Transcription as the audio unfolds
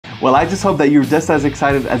Well, I just hope that you're just as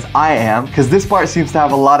excited as I am, because this part seems to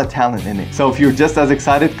have a lot of talent in it. So if you're just as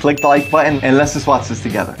excited, click the like button and let's just watch this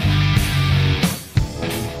together.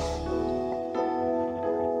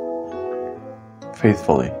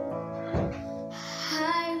 Faithfully.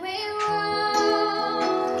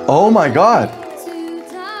 Oh my God.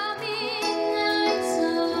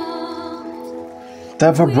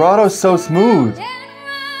 That vibrato is so smooth.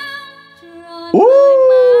 Ooh!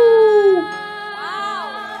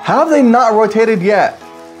 How have they not rotated yet?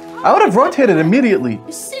 I would have rotated immediately.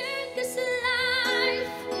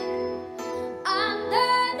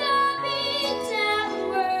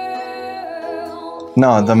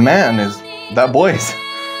 No, the man is, that boy is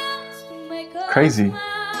crazy.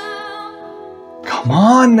 Come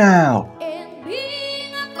on now.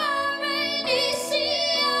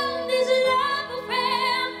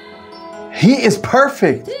 He is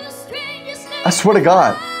perfect. I swear to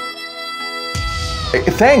God.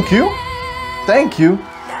 Thank you. Thank you.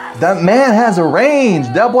 That man has a range.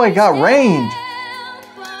 That boy got range.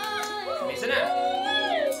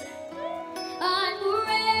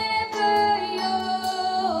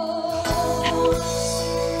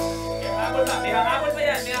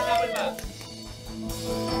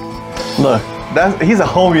 Look, he's a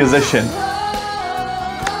whole musician.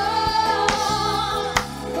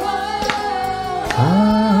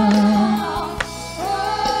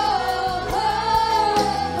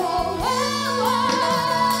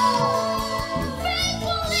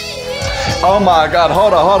 Oh my God,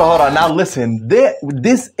 hold on. Now listen,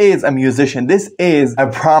 this is a musician. This is a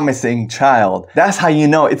promising child. That's how you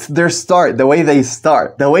know. It's their start, the way they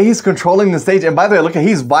start. The way he's controlling the stage. And by the way, look at,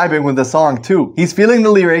 he's vibing with the song too. He's feeling the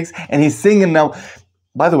lyrics and he's singing now.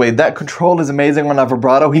 By the way, that control is amazing on a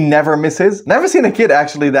vibrato. He never misses. Never seen a kid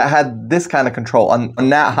actually that had this kind of control on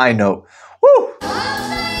that high note. Woo!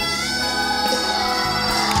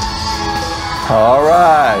 All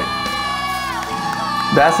right.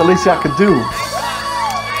 That's the least y'all could do.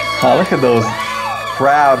 Oh, look at those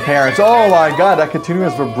proud parents. Oh my God, that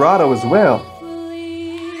continuous vibrato as well.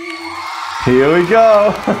 Here we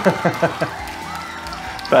go.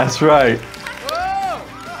 That's right.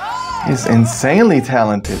 He's insanely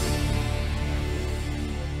talented.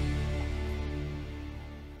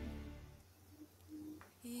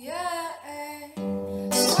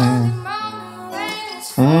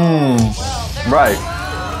 Right.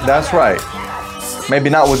 That's right. Maybe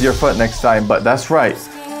not with your foot next time, but that's right.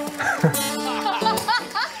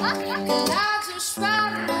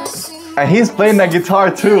 And he's playing that guitar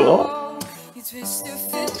too. Oh.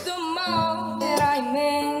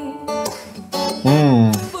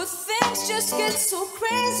 But things just get so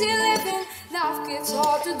crazy living. Life gets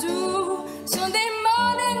hard to do. Sunday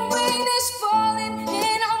morning rain is falling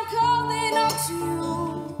and I'm calling out to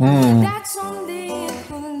you. That's only it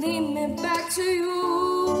will lead me back to you.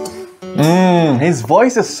 His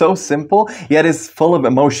voice is so simple, yet it's full of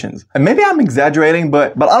emotions. And maybe I'm exaggerating,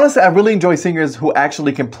 but honestly, I really enjoy singers who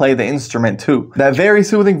actually can play the instrument too. That very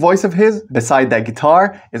soothing voice of his, beside that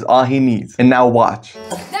guitar, is all he needs. And now watch.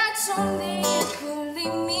 That's only it will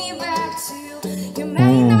lead me back to you. You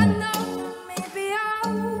may not know, maybe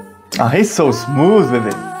I'll. Oh, he's so smooth with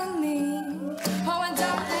it.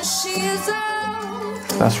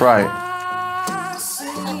 That's right.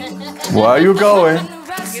 Where are you going?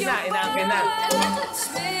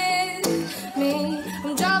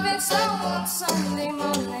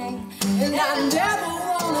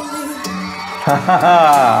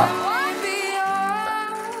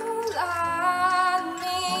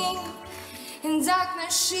 In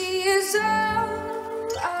darkness she is all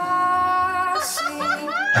I see.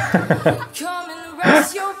 Come and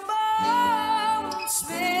rest your bones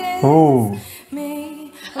with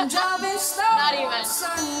me. I'm driving slow on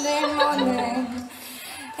Sunday morning.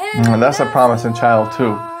 That's a promising child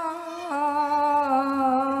too.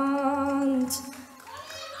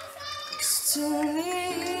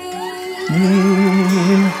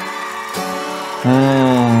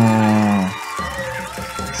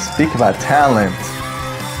 Speak about talent.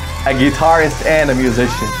 A guitarist and a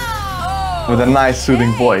musician with a nice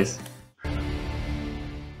soothing voice.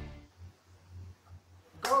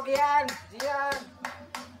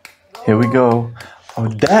 Here we go. Oh,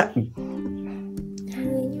 that.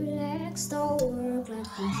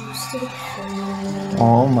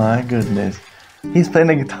 Oh my goodness. He's playing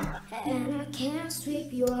the guitar. And I can't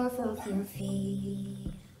sweep you off of your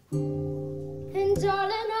feet. And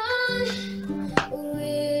darling, I will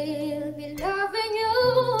be loving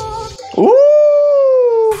you. Ooh!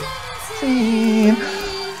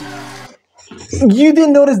 You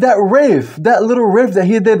didn't notice that riff, that little riff that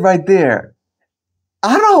he did right there.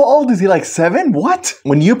 I don't know how old is he, like 7? What?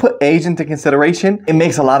 When you put age into consideration, it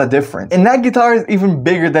makes a lot of difference. And that guitar is even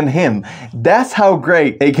bigger than him. That's how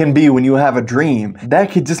great it can be when you have a dream. That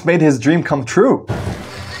kid just made his dream come true.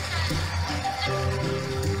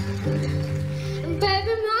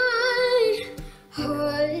 Baby, my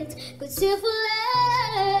heart could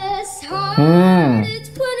syphilis, heart it's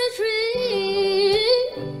 23.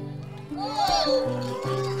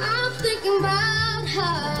 I'm thinking about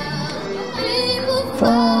how people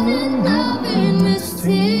fall in love in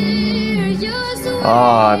mysterious ways.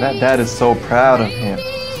 Ah, that dad is so proud of him.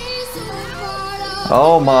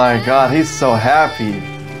 Oh my God, he's so happy.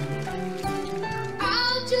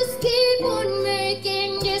 I'll just keep on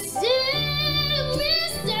making the same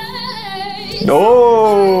mistakes.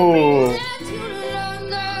 Oh. That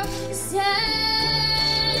you'll understand.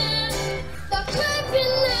 But baby,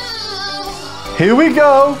 now, Here we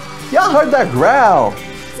go. Y'all heard that growl.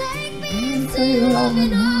 take me into your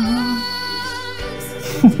loving arms.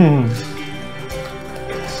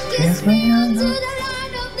 Kiss me under the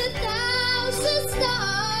light of the thousand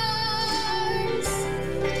stars.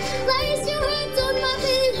 Place your hands on my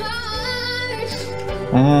big heart.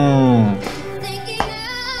 Thinking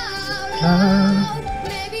out loud.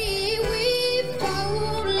 Maybe we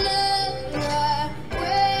found love right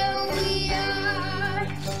where we are.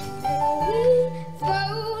 We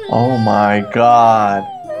found Oh my God. love.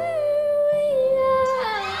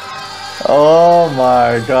 Oh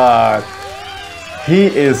my God. He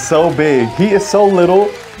is so big. He is so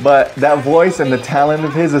little, but that voice and the talent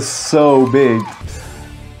of his is so big.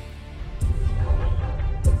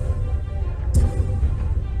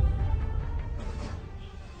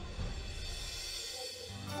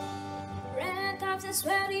 Red tops and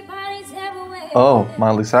sweaty bodies everywhere. Oh,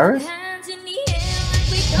 Miley Cyrus? Hands in the air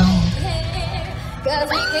like we don't care. 'Cause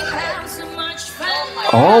we can have so much fun.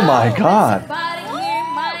 Oh my God. Somebody here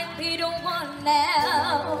might be the one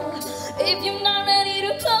now. If you're not ready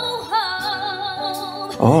to go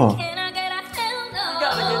home, Oh. can I get a hell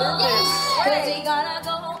no? Yes, 'cause we gotta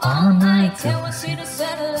go all night till we see the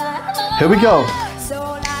sunlight. Here we go. So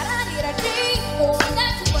la-da-dee-da-dee, oh,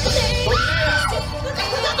 that's what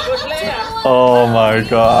Oh my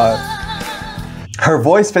God. Her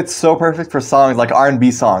voice fits so perfect for songs like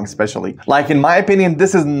R&B songs especially. Like in my opinion,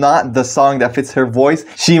 this is not the song that fits her voice.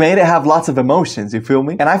 She made it have lots of emotions, you feel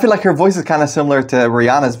me? And I feel like her voice is kind of similar to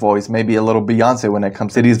Rihanna's voice, maybe a little Beyonce when it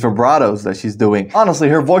comes to these vibratos that she's doing. Honestly,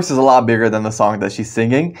 her voice is a lot bigger than the song that she's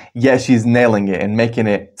singing, yet she's nailing it and making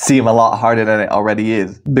it seem a lot harder than it already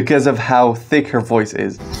is because of how thick her voice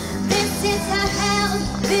is. This is a hell,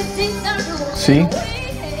 this is a rule. See?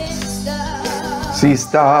 She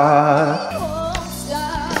star.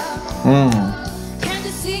 Can't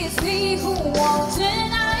you see it's me who wants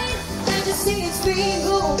tonight? Can't you see it's me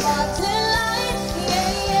who wants tonight?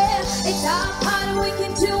 Yeah, yeah. It's our party, we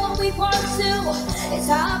can do what we want to. It's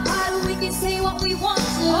our party, we can say what we want to.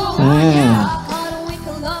 It's our party, we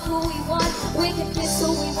can love who we want. We can kiss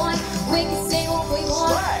who we want. We can say what we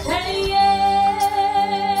want. Hey,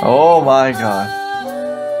 yeah. Oh my God.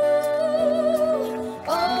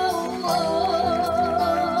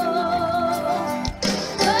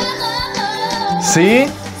 See?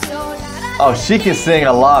 Oh, she can sing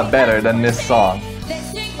a lot better than this song.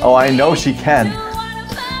 Oh, I know she can.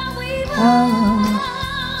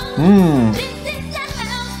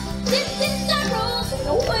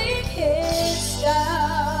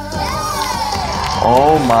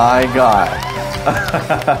 Oh my God.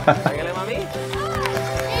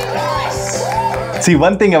 See,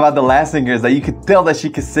 one thing about the last singer is that you could tell that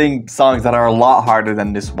she could sing songs that are a lot harder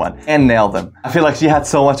than this one and nail them. I feel like she had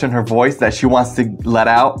so much in her voice that she wants to let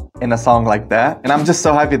out in a song like that. And I'm just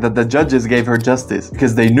so happy that the judges gave her justice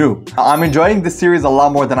because they knew. I'm enjoying this series a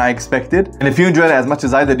lot more than I expected. And if you enjoyed it as much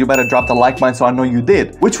as I did, you better drop the like button so I know you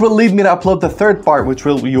did. Which will lead me to upload the third part, which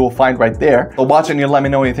you will find right there. So watch it and you'll let me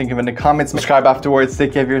know what you think of it in the comments. Subscribe afterwards.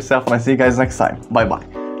 Take care of yourself and I'll see you guys next time. Bye bye.